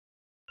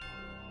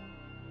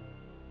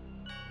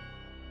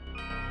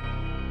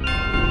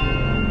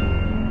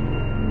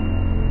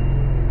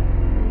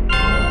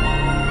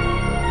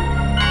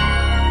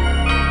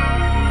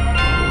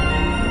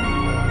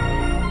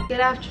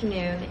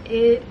afternoon.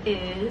 It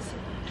is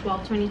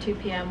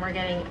 12:22 p.m. We're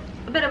getting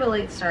a bit of a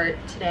late start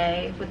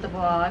today with the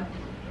vlog.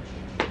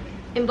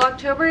 In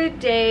vlogtober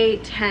day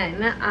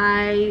 10,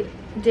 I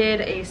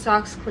did a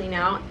socks clean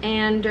out,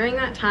 and during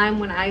that time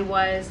when I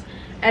was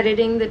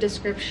editing the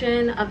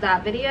description of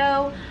that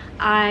video,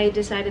 I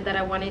decided that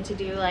I wanted to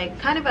do like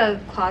kind of a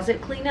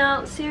closet clean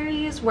out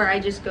series where I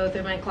just go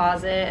through my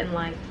closet and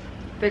like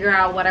figure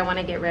out what I want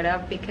to get rid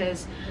of,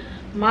 because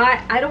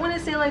I don't want to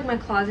say like my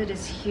closet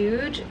is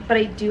huge, but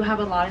I do have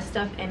a lot of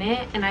stuff in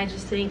it, and I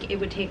just think it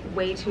would take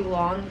way too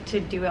long to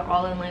do it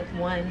all in like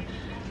one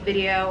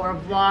video or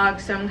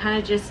vlog, so I'm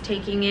kind of just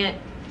taking it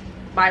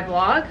by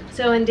vlog.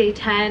 So in day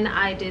 10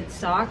 I did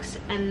socks,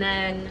 and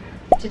then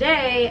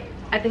today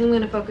I think I'm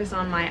going to focus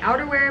on my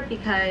outerwear,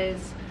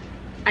 because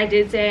I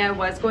did say I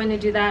was going to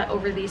do that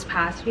over these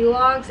past few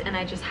vlogs and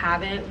I just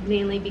haven't,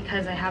 mainly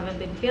because I haven't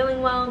been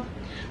feeling well,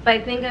 but I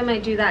think I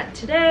might do that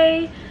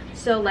today.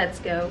 So let's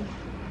go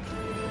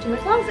to my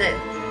closet.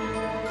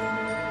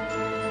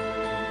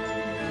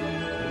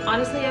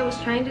 Honestly, I was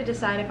trying to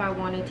decide if I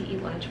wanted to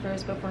eat lunch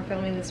first before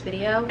filming this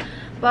video,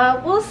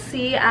 but we'll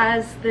see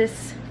as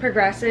this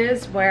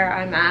progresses where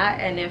I'm at,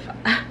 and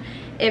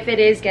if it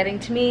is getting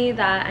to me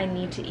that I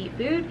need to eat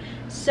food.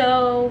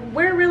 So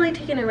we're really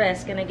taking a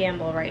risk and a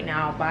gamble right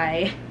now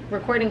by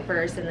recording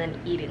first and then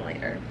eating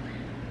later.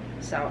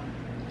 So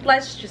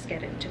let's just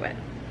get into it.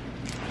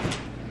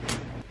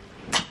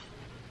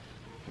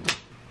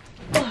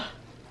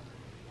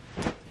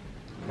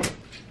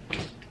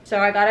 So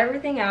I got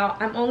everything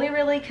out. I'm only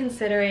really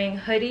considering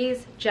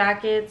hoodies,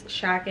 jackets,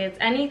 shackets,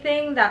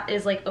 anything that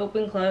is like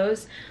open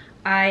clothes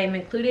I am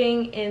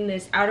including in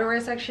this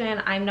outerwear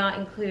section. I'm not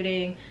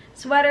including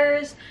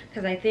sweaters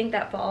because I think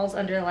that falls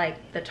under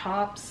like the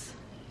tops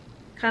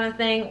kind of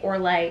thing, or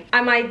like I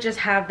might just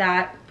have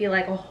that be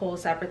like a whole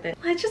separate thing.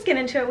 Let's just get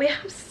into it. We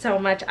have so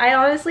much. I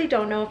honestly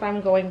don't know if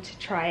I'm going to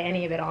try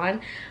any of it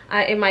on.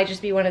 It might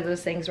just be one of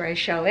those things where I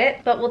show it,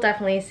 but we'll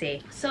definitely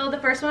see. So the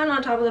first one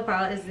on top of the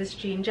pile is this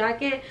jean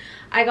jacket.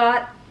 I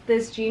got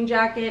this jean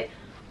jacket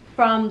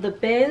from the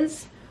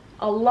bins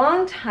a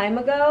long time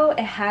ago.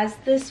 It has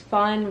this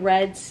fun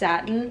red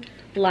satin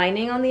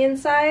lining on the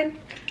inside,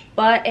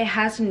 but it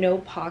has no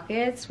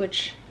pockets,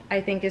 which I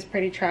think is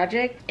pretty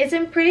tragic. It's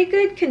in pretty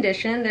good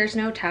condition. There's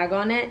no tag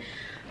on it,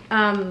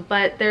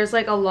 but there's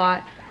like a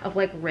lot of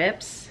like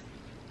rips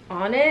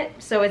on it,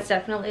 so it's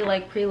definitely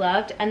like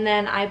pre-loved. And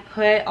then I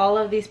put all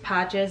of these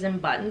patches and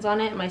buttons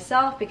on it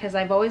myself because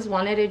I've always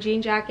wanted a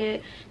jean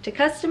jacket to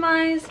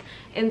customize,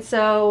 and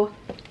so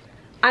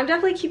I'm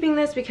definitely keeping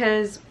this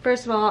because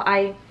first of all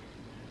I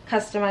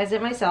customized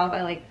it myself.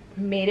 I like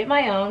made it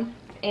my own,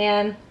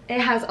 and it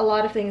has a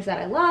lot of things that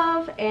I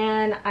love,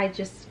 and I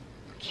just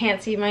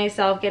can't see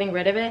myself getting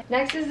rid of it.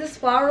 Next is this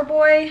Flower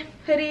Boy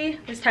hoodie.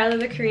 This Tyler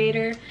the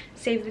Creator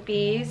Save the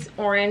Bees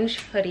orange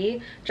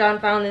hoodie. John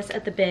found this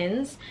at the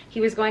bins. He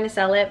was going to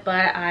sell it,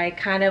 but I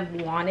kind of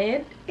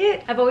wanted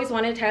it. I've always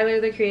wanted Tyler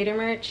the Creator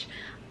merch,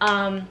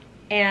 and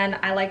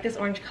I like this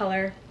orange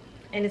color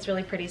and it's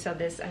really pretty, so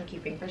this I'm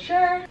keeping for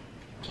sure.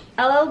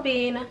 LL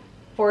Bean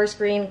forest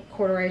green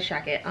corduroy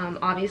jacket,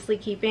 obviously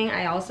keeping.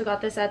 I also got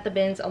this at the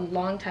bins a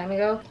long time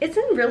ago. It's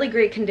in really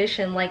great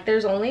condition. Like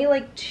there's only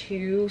like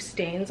 2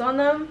 stains on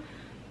them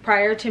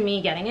prior to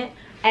me getting it,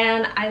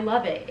 and I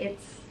love it.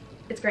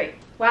 It's great.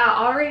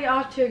 Wow, already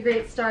off to a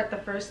great start. The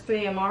first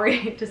 3 I'm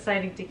already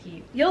deciding to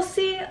keep. You'll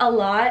see a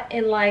lot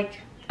in like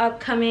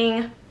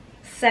upcoming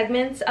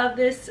segments of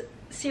this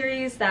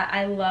series that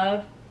I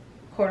love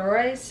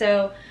corduroy,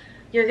 so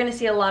you're gonna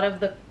see a lot of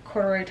the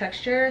corduroy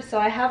texture. So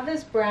I have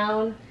this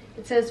brown,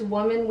 it says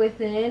Woman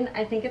Within.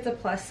 I think it's a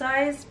plus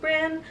size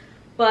brand,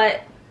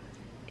 but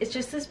it's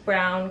just this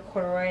brown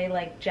corduroy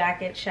like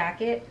jacket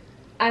shacket.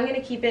 I'm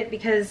gonna keep it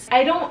because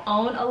I don't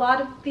own a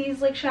lot of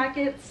these like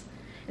shackets,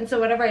 and so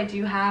whatever I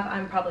do have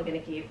I'm probably gonna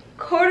keep.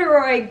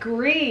 Corduroy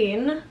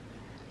green,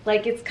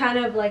 like it's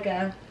kind of like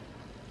a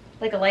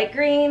light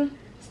green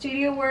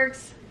Studio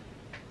Works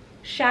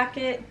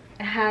shacket.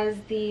 It has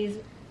these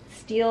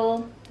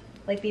steel,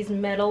 like these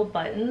metal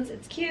buttons.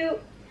 It's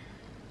cute.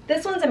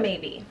 This one's a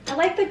maybe. I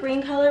like the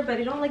green color, but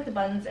I don't like the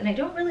buttons, and I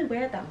don't really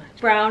wear it that much.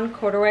 Brown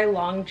corduroy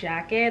long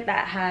jacket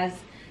that has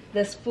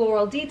this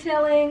floral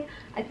detailing.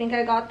 I think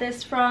I got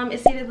this from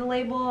Is Seated the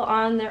Label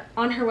on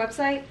her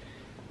website,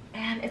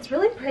 and it's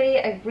really pretty.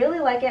 I really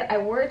like it. I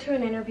wore it to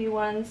an interview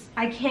once.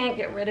 I can't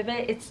get rid of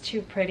it. It's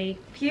too pretty.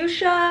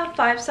 Fuchsia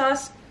 5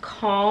 Sauce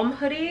Calm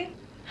hoodie.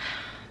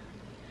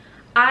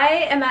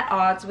 I am at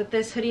odds with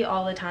this hoodie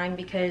all the time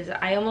because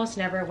I almost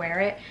never wear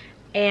it,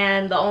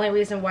 and the only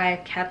reason why I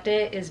kept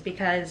it is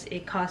because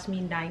it cost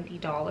me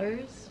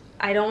 $90.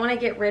 I don't want to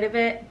get rid of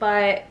it,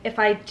 but if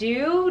I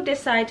do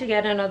decide to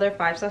get another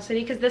 5 Sauce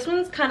hoodie, because this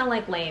one's kind of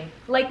like lame,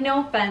 like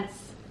no offense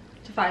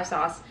to 5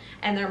 Sauce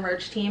and their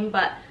merch team,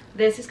 but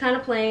this is kind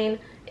of plain.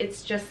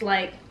 It's just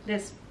like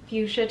this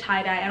fuchsia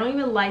tie-dye. I don't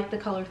even like the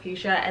color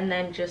fuchsia, and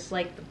then just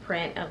like the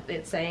print of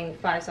it saying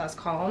 5 Sauce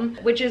Calm,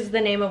 which is the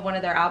name of one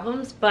of their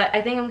albums, but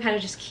I think I'm kind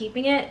of just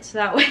keeping it so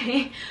that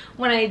way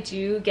when I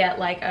do get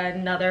like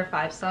another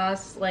 5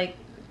 Sauce like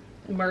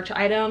merch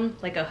item,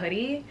 like a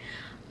hoodie,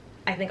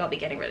 I think I'll be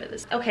getting rid of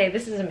this. Okay,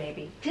 this is a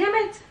maybe. Damn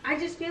it, I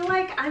just feel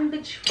like I'm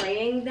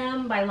betraying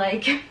them by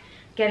like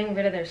getting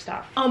rid of their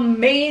stuff.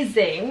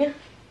 Amazing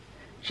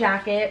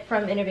jacket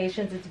from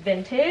Innovations. It's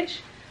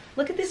vintage.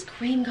 Look at this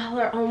green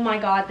color. Oh my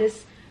god,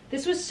 this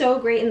was so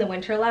great in the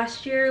winter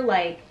last year.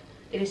 Like,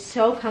 it is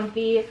so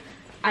comfy.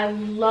 I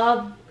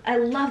love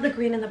the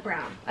green and the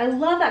brown. I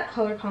love that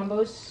color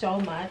combo so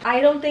much.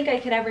 I don't think I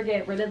could ever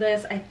get rid of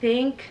this. I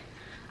think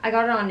I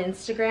got it on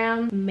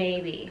Instagram,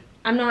 maybe.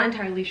 I'm not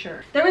entirely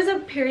sure. There was a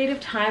period of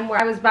time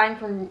where I was buying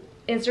from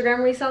Instagram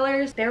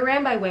resellers. They were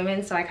ran by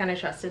women, so I kind of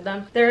trusted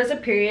them. There was a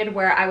period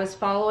where I was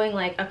following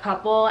like a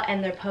couple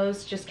and their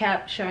posts just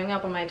kept showing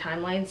up on my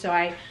timeline, so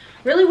I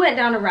really went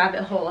down a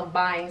rabbit hole of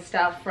buying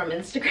stuff from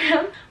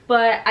Instagram.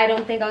 But I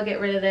don't think I'll get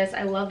rid of this.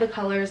 I love the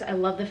colors, I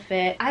love the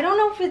fit. I don't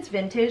know if it's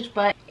vintage,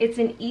 but it's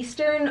an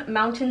Eastern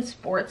Mountain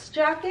Sports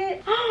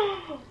jacket.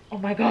 Oh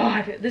my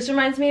god, this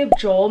reminds me of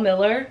Joel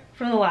Miller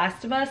from The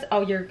Last of Us.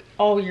 Oh,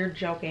 you're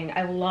joking.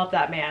 I love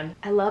that man.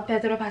 I love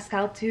Pedro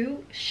Pascal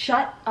too.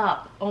 Shut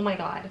up. Oh my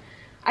god.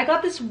 I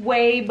got this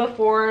way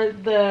before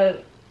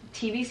the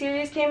TV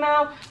series came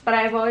out, but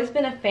I've always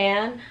been a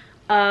fan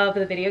of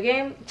the video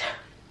game.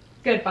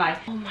 Goodbye.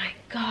 Oh my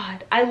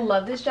god, I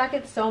love this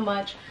jacket so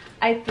much.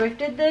 I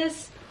thrifted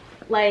this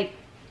like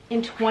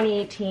in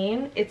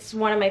 2018. It's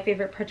one of my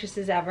favorite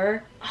purchases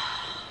ever.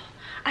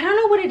 I don't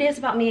know what it is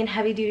about me and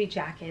heavy duty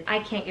jackets. I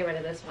can't get rid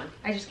of this one.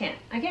 I just can't.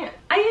 I can't.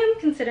 I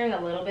am considering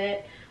a little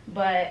bit,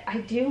 but I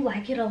do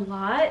like it a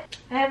lot.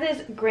 I have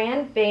this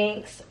Grand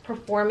Banks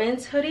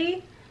Performance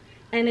hoodie,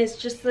 and it's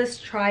just this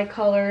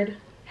tri-colored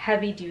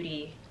heavy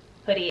duty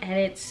hoodie, and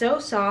it's so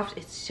soft,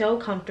 it's so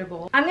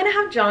comfortable. I'm gonna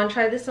have John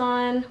try this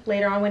on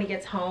later on when he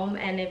gets home,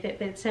 and if it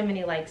fits him and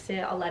he likes it,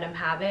 I'll let him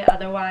have it.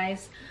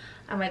 Otherwise,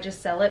 I might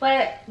just sell it.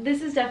 But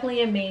this is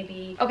definitely a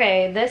maybe.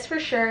 Okay, this for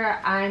sure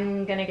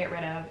I'm gonna get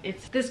rid of.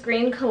 It's this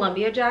green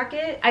Columbia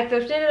jacket. I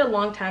thrifted it a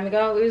long time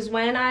ago. It was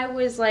when I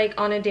was like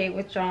on a date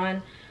with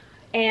John,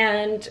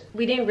 and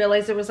we didn't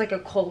realize there was like a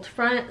cold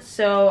front,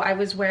 so I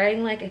was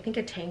wearing like I think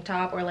a tank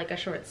top or like a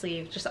short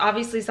sleeve, just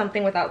obviously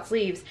something without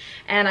sleeves,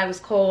 and I was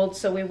cold,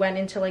 so we went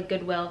into like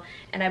Goodwill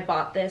and I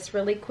bought this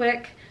really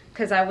quick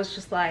because I was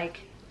just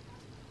like,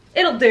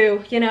 it'll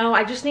do, you know,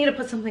 I just need to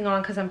put something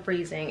on because I'm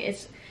freezing.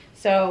 It's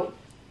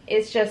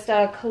just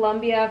a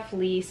Columbia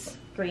fleece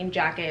green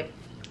jacket.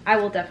 I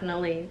will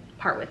definitely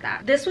part with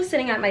that. This was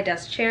sitting at my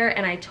desk chair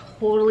and I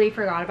totally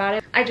forgot about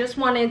it. I just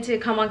wanted to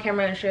come on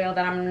camera and show you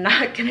that I'm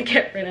not gonna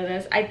get rid of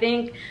this. I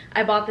think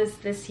I bought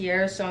this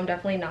year, so I'm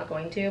definitely not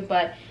going to,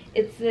 but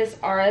it's this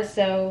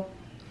RSO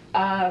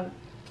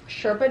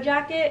Sherpa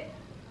jacket,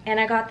 and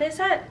I got this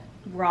at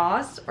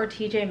Ross or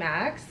TJ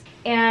Maxx,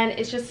 and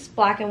it's just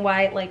black and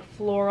white like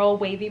floral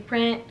wavy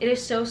print. It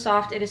is so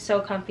soft, it is so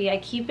comfy. I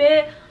keep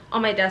it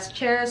on my desk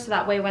chair so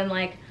that way when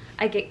like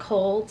I get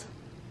cold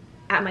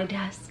at my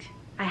desk,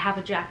 I have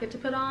a jacket to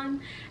put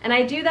on. And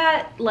I do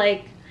that,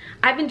 like,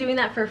 I've been doing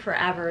that for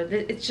forever.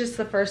 It's just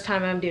the first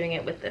time I'm doing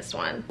it with this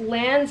one.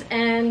 Land's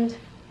End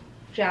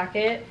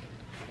jacket.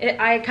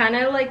 I kind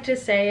of like to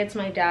say it's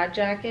my dad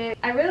jacket.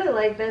 I really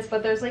like this,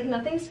 but there's like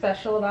nothing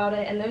special about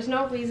it, and there's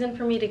no reason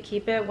for me to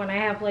keep it when I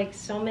have like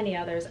so many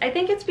others. I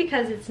think it's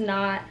because it's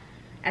not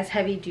as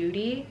heavy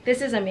duty.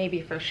 This is a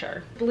maybe for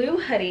sure. Blue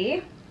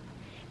hoodie.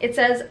 It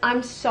says,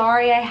 I'm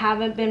sorry I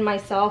haven't been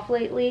myself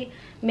lately.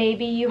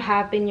 Maybe you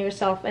have been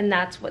yourself and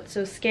that's what's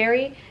so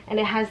scary. And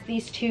it has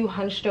these two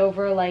hunched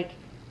over, like,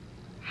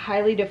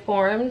 highly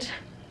deformed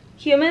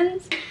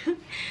humans.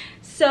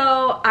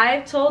 So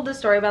I've told the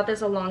story about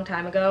this a long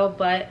time ago,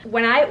 but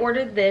when I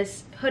ordered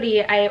this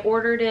hoodie, I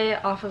ordered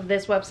it off of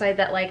this website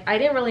that like I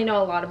didn't really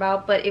know a lot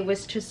about, but it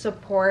was to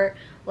support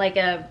like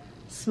a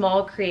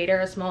small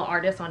creator, a small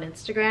artist on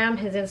Instagram.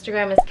 His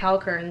Instagram is Cal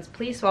Curtains.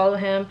 Please follow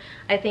him.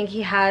 I think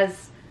he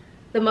has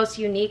the most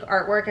unique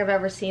artwork I've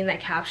ever seen that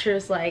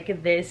captures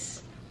like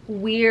this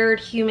weird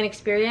human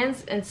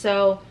experience. And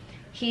so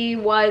he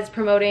was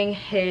promoting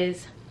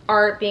his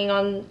art being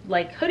on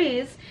like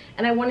hoodies,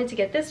 and I wanted to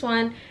get this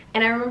one.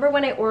 And I remember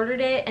when I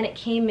ordered it and it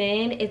came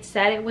in, it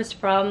said it was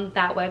from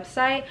that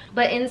website,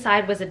 but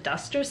inside was a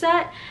duster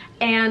set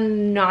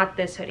and not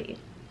this hoodie.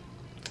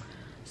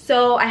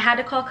 So I had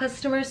to call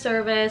customer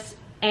service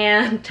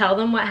and tell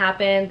them what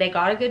happened. They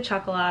got a good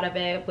chuckle out of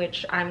it,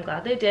 which I'm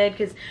glad they did,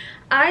 because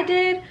I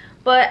did.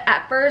 But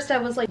at first I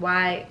was like,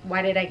 why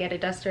did I get a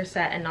duster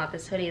set and not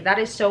this hoodie? That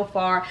is so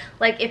far.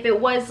 Like, if it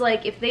was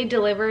like, if they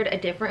delivered a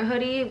different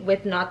hoodie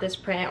with not this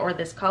print or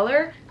this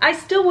color, I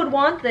still would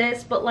want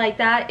this, but like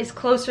that is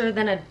closer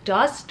than a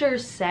duster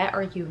set.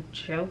 Are you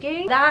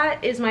joking?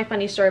 That is my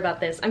funny story about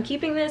this. I'm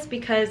keeping this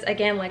because,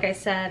 again, like I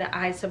said,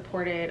 I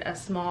supported a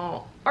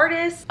small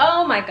artist.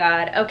 Oh my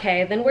god.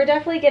 Okay, then we're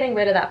definitely getting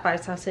rid of that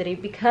 5 Sauce hoodie,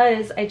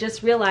 because I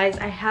just realized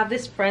I have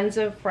this Friends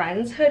of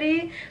Friends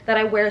hoodie that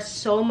I wear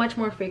so much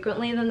more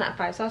frequently than that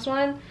 5 Sauce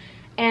one.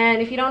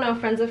 And if you don't know,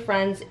 Friends of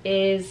Friends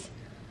is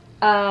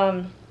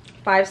 5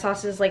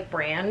 Sauce's like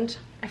brand,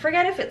 I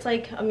forget if it's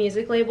like a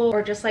music label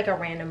or just like a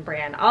random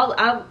brand. I'll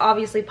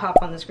obviously pop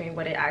on the screen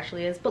what it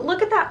actually is, but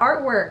look at that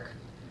artwork.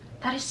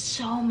 That is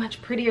so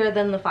much prettier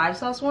than the 5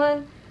 sauce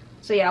one.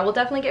 So yeah, we'll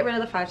definitely get rid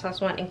of the 5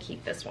 sauce one and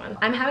keep this one.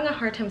 I'm having a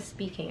hard time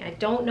speaking. I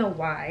don't know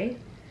why,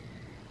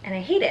 and I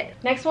hate it.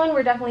 Next one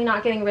we're definitely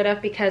not getting rid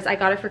of because I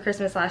got it for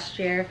Christmas last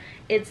year.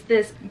 It's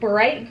this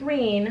bright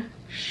green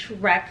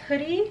Shrek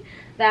hoodie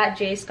that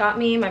Jace got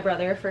me, my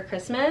brother, for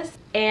Christmas,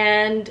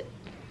 and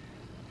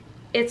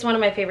it's one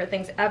of my favorite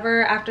things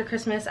ever. After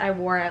Christmas, I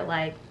wore it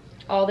like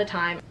all the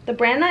time. The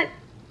brand that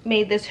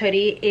made this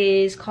hoodie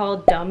is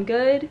called Dumb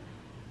Good,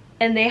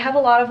 and they have a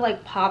lot of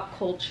like pop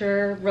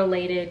culture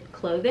related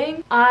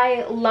clothing.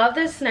 I love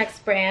this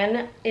next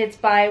brand. It's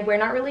by We're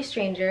Not Really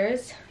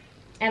Strangers,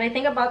 and I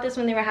think I bought this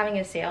when they were having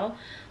a sale,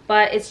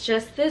 but it's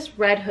just this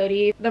red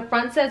hoodie. The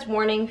front says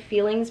warning,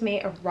 feelings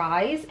may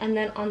arise, and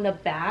then on the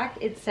back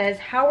it says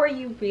how are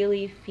you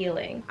really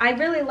feeling. I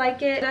really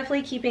like it.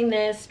 Definitely keeping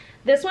this.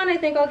 This one I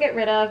think I'll get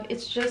rid of.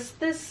 It's just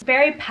this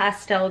very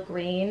pastel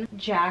green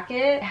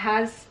jacket. It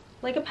has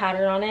like a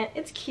pattern on it.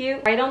 It's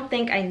cute. I don't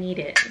think I need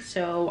it,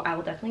 so I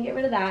will definitely get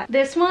rid of that.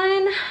 This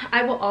one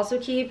I will also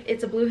keep.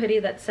 It's a blue hoodie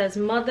that says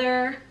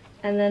mother,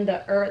 and then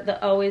the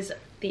O is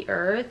the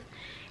earth.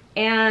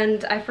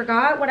 And I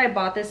forgot what I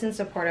bought this in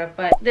support of,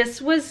 but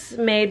this was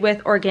made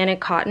with organic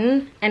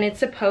cotton and it's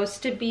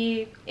supposed to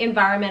be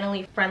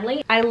environmentally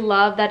friendly. I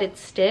love that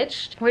it's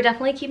stitched. We're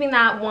definitely keeping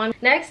that one.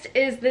 Next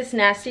is this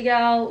Nasty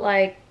Gal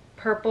like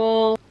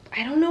purple.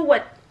 I don't know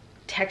what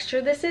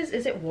texture this is.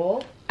 Is it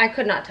wool? I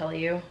could not tell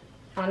you.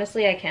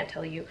 Honestly, I can't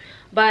tell you.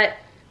 But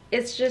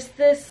it's just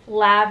this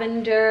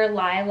lavender,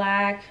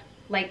 lilac,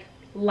 like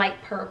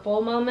light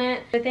purple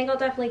moment. I think I'll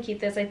definitely keep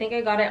this. I think I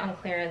got it on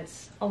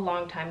clearance a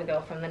long time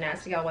ago from the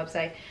Nasty Gal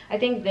website. I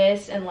think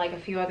this and like a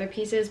few other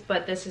pieces,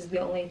 but this is the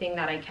only thing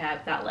that I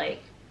kept that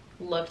like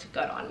looked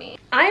good on me.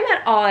 I'm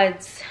at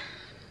odds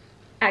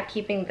at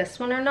keeping this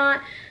one or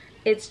not.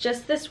 It's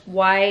just this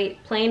white,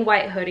 plain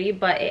white hoodie,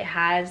 but it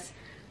has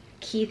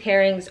Keith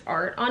Haring's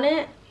art on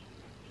it.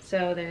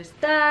 So there's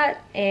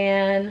that,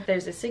 and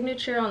there's a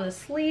signature on the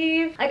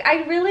sleeve. Like,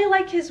 I really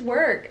like his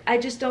work. I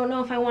just don't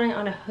know if I want it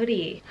on a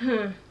hoodie.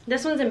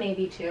 This one's a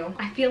maybe too.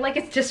 I feel like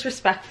it's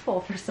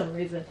disrespectful for some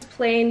reason.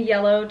 Plain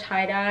yellow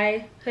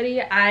tie-dye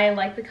hoodie. I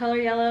like the color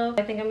yellow.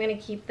 I think I'm gonna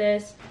keep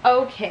this.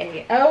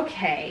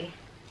 Okay.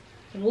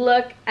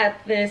 Look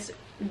at this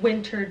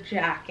winter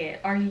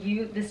jacket.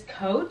 This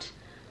coat?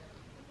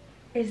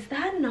 Is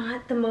that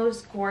not the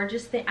most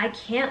gorgeous thing? I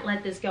can't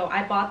let this go.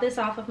 I bought this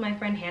off of my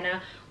friend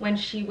Hannah when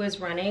she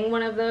was running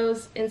one of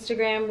those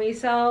Instagram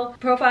resale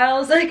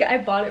profiles. Like, I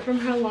bought it from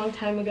her a long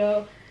time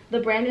ago. The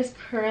brand is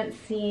Current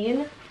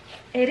Scene.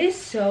 It is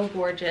so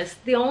gorgeous.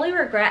 The only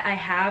regret I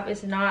have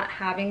is not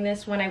having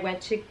this when I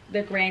went to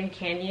the Grand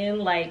Canyon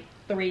like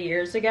 3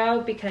 years ago,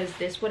 because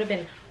this would have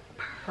been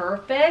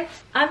perfect.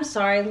 I'm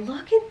sorry,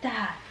 look at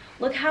that.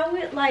 Look how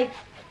it like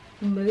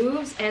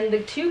moves, and the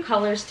two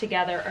colors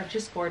together are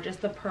just gorgeous,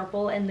 the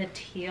purple and the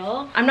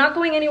teal. I'm not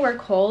going anywhere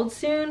cold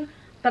soon,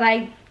 but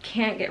I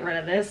can't get rid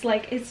of this.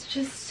 Like, it's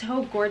just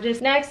so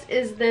gorgeous. Next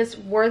is this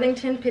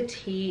Worthington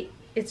Petite.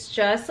 It's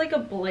just like a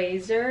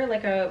blazer,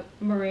 like a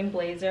maroon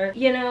blazer.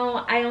 You know,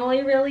 I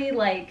only really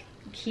like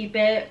keep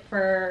it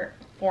for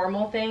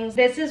formal things.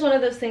 This is one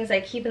of those things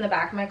I keep in the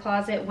back of my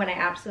closet when I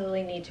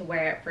absolutely need to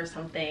wear it for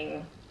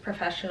something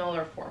professional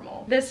or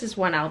formal. This is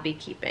one I'll be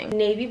keeping.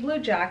 Navy blue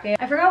jacket.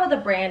 I forgot what the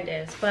brand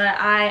is, but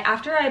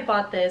after I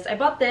bought this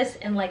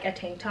in like a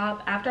tank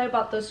top. After I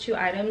bought those two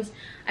items,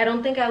 I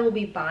don't think I will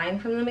be buying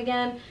from them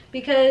again,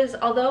 because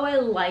although I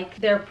like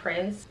their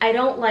prints, I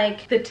don't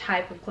like the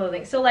type of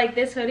clothing. So like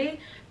this hoodie,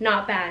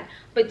 not bad,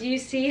 but do you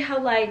see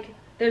how like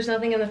there's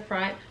nothing in the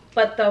front,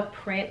 but the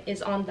print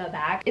is on the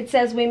back? It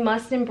says, we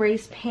must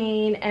embrace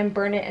pain and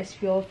burn it as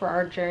fuel for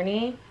our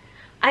journey.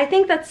 I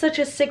think that's such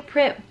a sick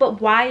print, but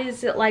why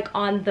is it like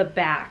on the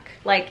back?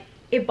 Like,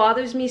 it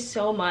bothers me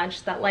so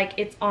much that like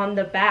it's on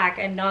the back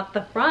and not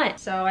the front.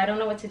 So I don't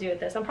know what to do with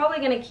this. I'm probably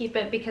gonna keep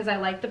it because I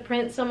like the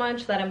print so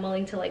much that I'm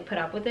willing to like put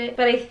up with it.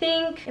 But I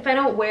think if I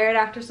don't wear it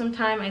after some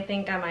time, I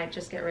think I might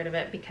just get rid of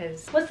it,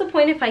 because what's the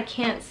point if I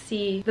can't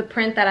see the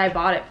print that I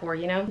bought it for,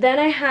 you know? Then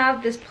I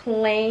have this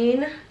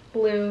plain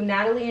blue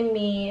Natalie and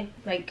Me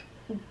like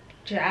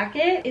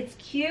jacket. It's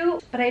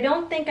cute, but I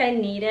don't think I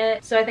need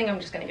it, so I think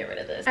I'm just gonna get rid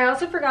of this. I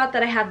also forgot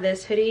that I have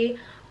this hoodie.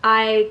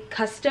 I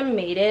custom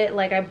made it.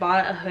 Like, I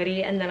bought a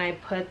hoodie and then I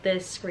put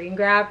this screen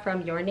grab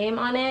from Your Name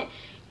on it,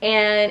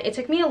 and it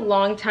took me a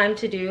long time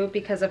to do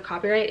because of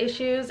copyright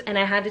issues, and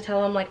I had to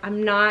tell them like,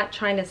 I'm not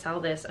trying to sell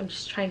this, I'm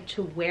just trying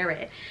to wear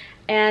it.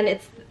 And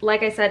it's,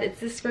 like I said,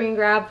 it's this screen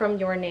grab from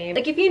Your Name.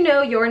 Like, if you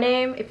know Your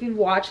Name, if you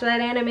watch that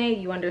anime,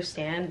 you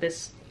understand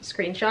this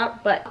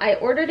screenshot. But I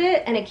ordered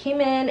it and it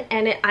came in,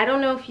 and I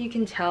don't know if you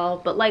can tell,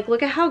 but like,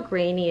 look at how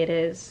grainy it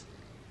is.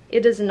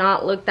 It does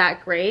not look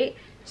that great,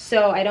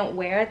 so I don't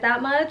wear it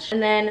that much. And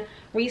then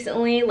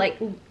recently, like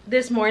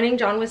this morning,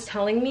 John was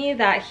telling me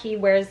that he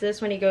wears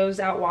this when he goes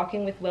out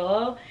walking with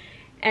Willow,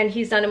 and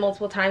he's done it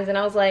multiple times, and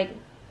I was like,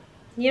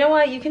 You know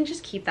what? You can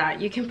just keep that.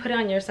 You can put it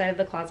on your side of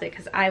the closet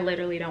because I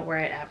literally don't wear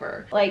it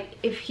ever. Like,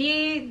 if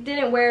he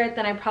didn't wear it,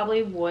 then I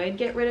probably would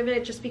get rid of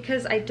it just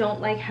because I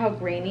don't like how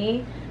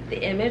grainy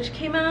the image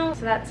came out.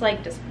 So that's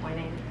like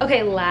disappointing.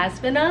 Okay,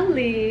 last but not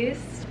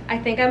least, I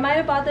think I might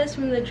have bought this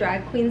from the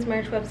Drag Queens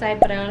merch website,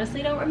 but I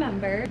honestly don't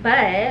remember.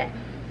 But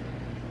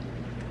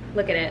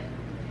look at it.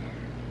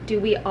 Do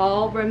we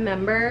all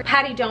remember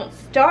Patty Don't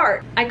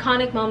Start?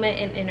 Iconic moment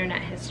in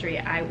internet history,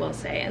 I will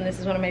say. And this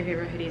is one of my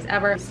favorite hoodies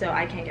ever, so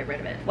I can't get rid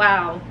of it.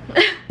 Wow.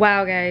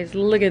 Wow, guys,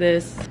 look at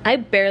this. I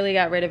barely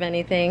got rid of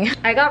anything.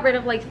 I got rid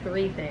of like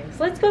 3 things.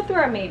 Let's go through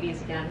our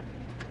maybes again.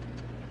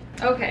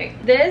 Okay,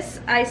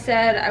 this I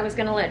said I was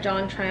gonna let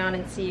John try on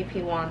and see if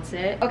he wants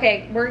it.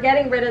 Okay, we're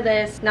getting rid of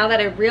this now that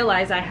I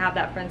realize I have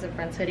that Friends of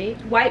Friends hoodie.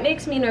 White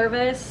makes me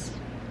nervous,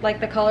 like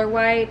the color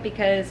white,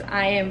 because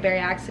I am very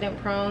accident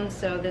prone,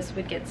 so this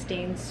would get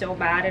stained so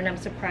bad, and I'm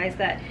surprised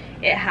that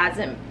it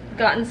hasn't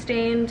gotten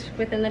stained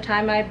within the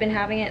time I've been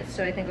having it,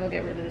 so I think I'll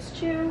get rid of this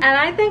too. And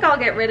I think I'll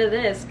get rid of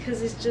this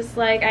because it's just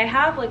like, I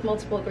have like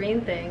multiple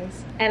green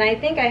things, and I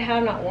think I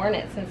have not worn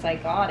it since I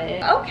got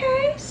it.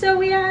 Okay, so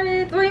we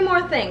added 3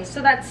 more things, so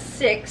that's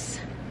 6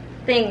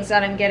 things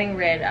that I'm getting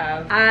rid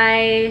of.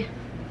 I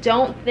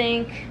don't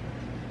think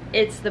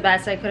it's the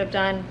best I could have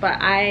done, but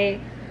I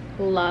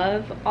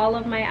love all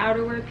of my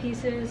outerwear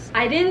pieces.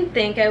 I didn't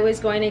think I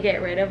was going to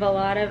get rid of a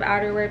lot of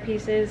outerwear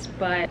pieces,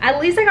 but at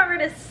least I got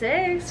rid of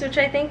 6, which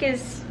I think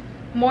is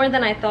more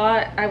than I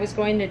thought I was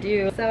going to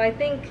do. So I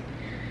think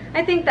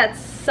that's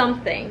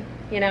something,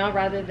 you know,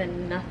 rather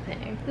than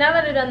nothing. Now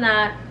that I've done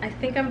that, I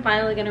think I'm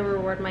finally gonna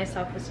reward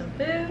myself with some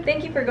food.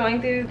 Thank you for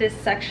going through this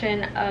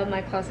section of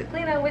my closet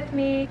clean out with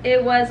me.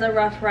 It was a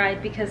rough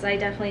ride because I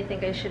definitely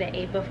think I should have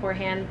ate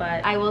beforehand,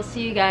 but I will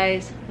see you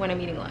guys when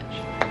I'm eating lunch.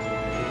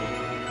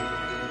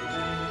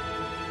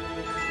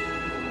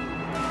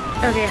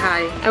 Okay,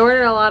 hi. I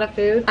ordered a lot of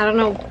food. I don't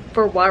know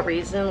for what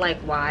reason, like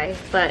why,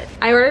 but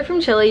I ordered from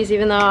Chili's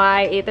even though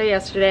I ate there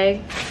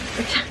yesterday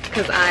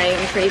because I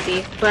am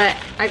crazy. But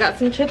I got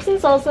some chips and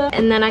salsa,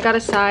 and then I got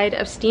a side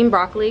of steamed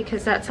broccoli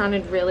because that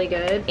sounded really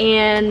good.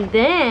 And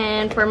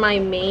then for my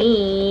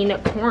main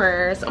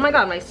course, oh my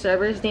god, my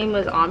server's name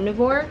was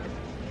Omnivore.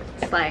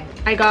 Slay.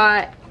 I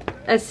got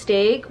a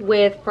steak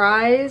with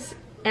fries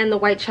and the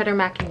white cheddar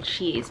mac and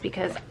cheese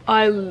because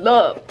I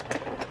love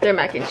their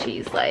mac and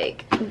cheese.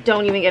 Like,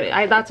 don't even get it.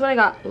 That's what I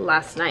got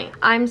last night.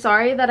 I'm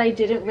sorry that I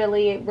didn't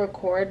really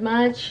record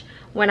much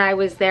when I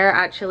was there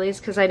at Chili's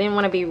because I didn't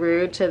want to be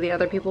rude to the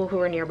other people who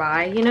were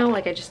nearby, you know,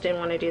 like I just didn't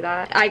want to do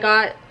that. I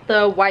got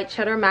the white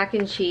cheddar mac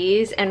and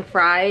cheese and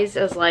fries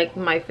as like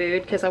my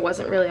food because I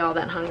wasn't really all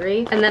that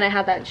hungry, and then I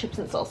had that chips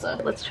and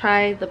salsa. Let's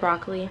try the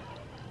broccoli.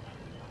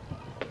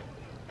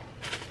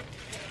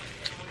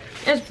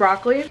 It's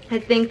broccoli. I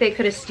think they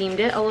could have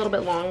steamed it a little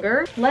bit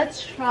longer.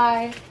 Let's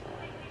try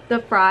the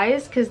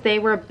fries because they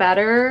were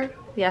better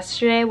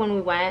yesterday when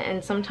we went,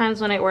 and sometimes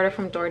when I order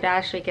from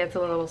DoorDash it gets a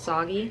little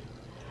soggy.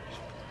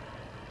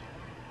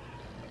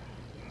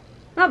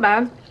 Not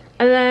bad.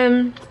 And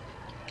then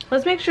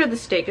let's make sure the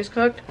steak is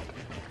cooked.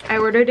 I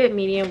ordered it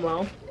medium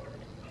well.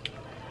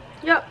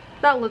 Yep,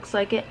 that looks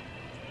like it.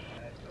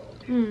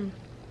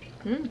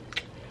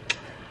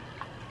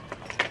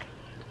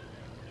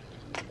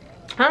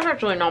 That's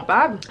actually not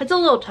bad. It's a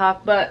little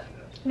tough, but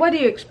what do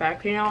you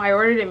expect? You know, I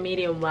ordered it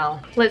medium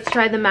well. Let's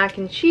try the mac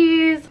and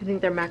cheese. I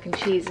think their mac and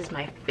cheese is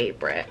my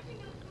favorite.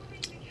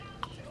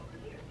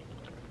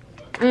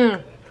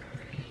 You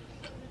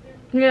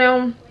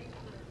know,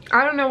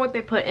 I don't know what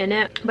they put in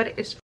it, but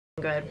it's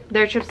good.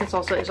 Their chips and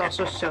salsa is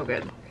also so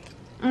good.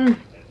 Okay,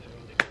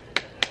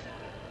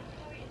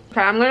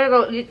 I'm gonna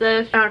go eat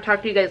this and I'll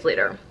talk to you guys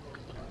later.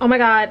 Oh my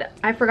god,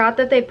 I forgot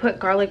that they put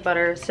garlic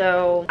butter,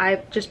 so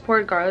I just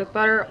poured garlic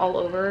butter all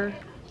over.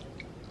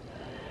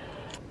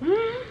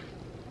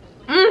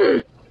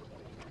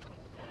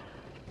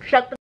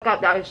 Shut the fuck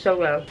up, that is so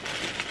good.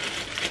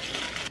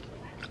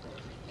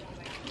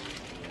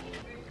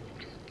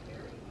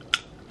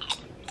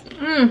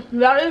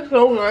 That is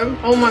so good.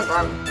 Oh my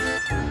god.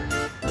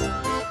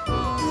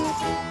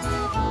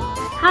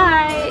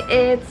 Hi,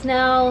 it's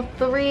now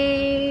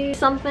 3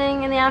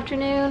 something in the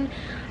afternoon.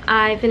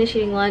 I finished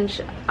eating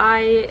lunch.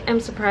 I am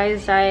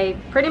surprised I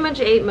pretty much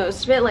ate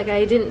most of it. Like,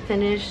 I didn't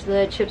finish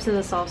the chips and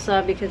the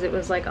salsa because it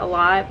was like a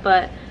lot,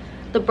 but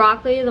the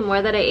broccoli, the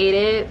more that I ate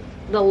it,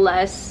 the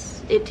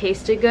less it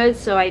tasted good,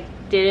 so I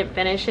didn't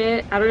finish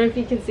it. I don't know if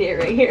you can see it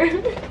right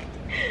here.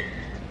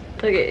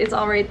 Look, it's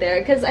all right there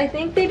because I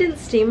think they didn't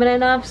steam it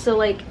enough, so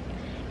like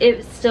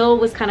it still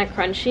was kind of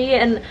crunchy.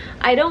 And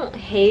I don't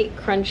hate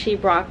crunchy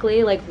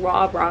broccoli, like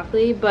raw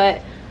broccoli,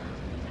 but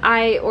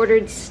I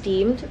ordered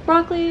steamed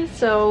broccoli,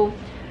 so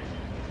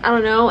I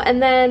don't know.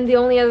 And then the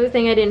only other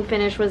thing I didn't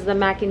finish was the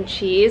mac and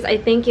cheese. I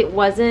think it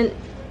wasn't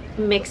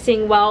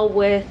mixing well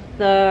with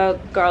the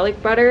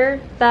garlic butter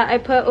that I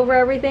put over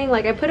everything.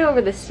 Like, I put it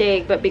over the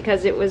steak, but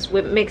because it was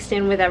mixed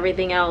in with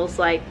everything else,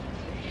 like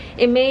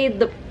it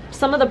made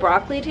some of the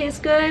broccoli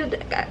taste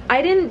good.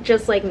 I didn't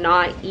just like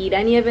not eat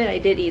any of it. I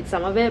did eat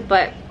some of it,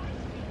 but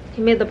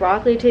He made the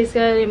broccoli taste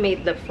good. He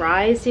made the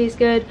fries taste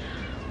good.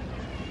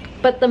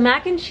 But the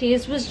mac and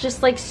cheese was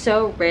just like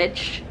so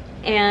rich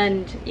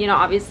and, you know,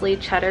 obviously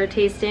cheddar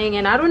tasting.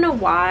 And I don't know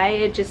why,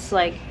 it just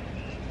like,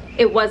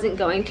 it wasn't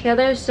going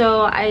together.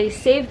 So I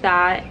saved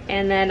that.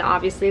 And then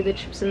obviously the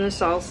chips and the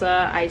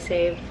salsa I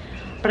saved.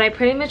 But I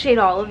pretty much ate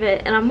all of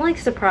it. And I'm like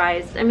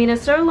surprised. I mean, a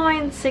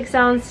sirloin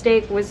 6-ounce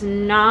steak was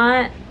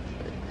not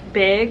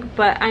big.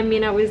 But I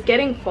mean, I was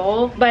getting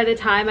full by the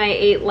time I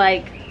ate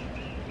like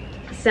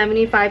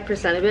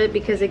 75% of it.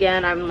 Because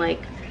again, I'm like,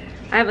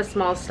 I have a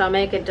small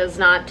stomach. It does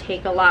not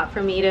take a lot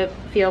for me to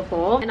feel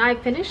full. And I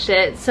finished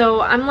it.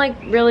 So I'm like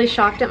really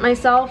shocked at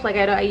myself. Like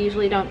I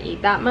usually don't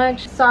eat that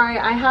much. Sorry,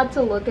 I had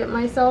to look at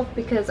myself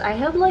because I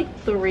had like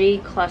 3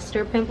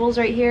 cluster pimples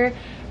right here.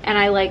 And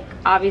I like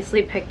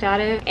obviously picked at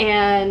it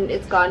and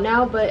it's gone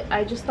now, but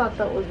I just thought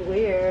that was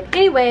weird.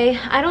 Anyway,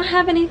 I don't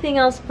have anything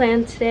else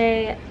planned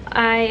today.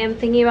 I am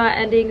thinking about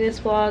ending this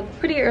vlog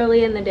pretty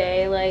early in the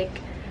day. Like,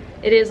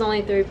 it is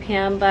only 3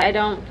 p.m. but I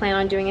don't plan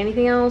on doing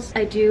anything else.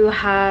 I do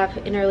have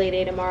an early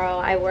day tomorrow.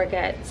 I work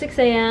at 6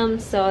 a.m.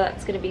 so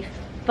that's gonna be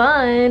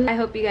fun. I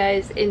hope you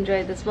guys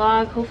enjoyed this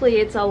vlog. Hopefully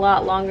it's a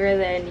lot longer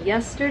than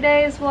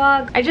yesterday's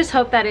vlog. I just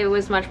hope that it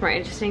was much more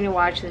interesting to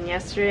watch than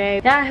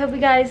yesterday. Yeah, I hope you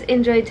guys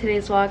enjoyed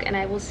today's vlog and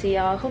I will see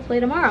y'all hopefully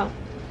tomorrow.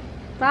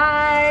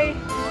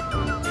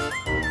 Bye!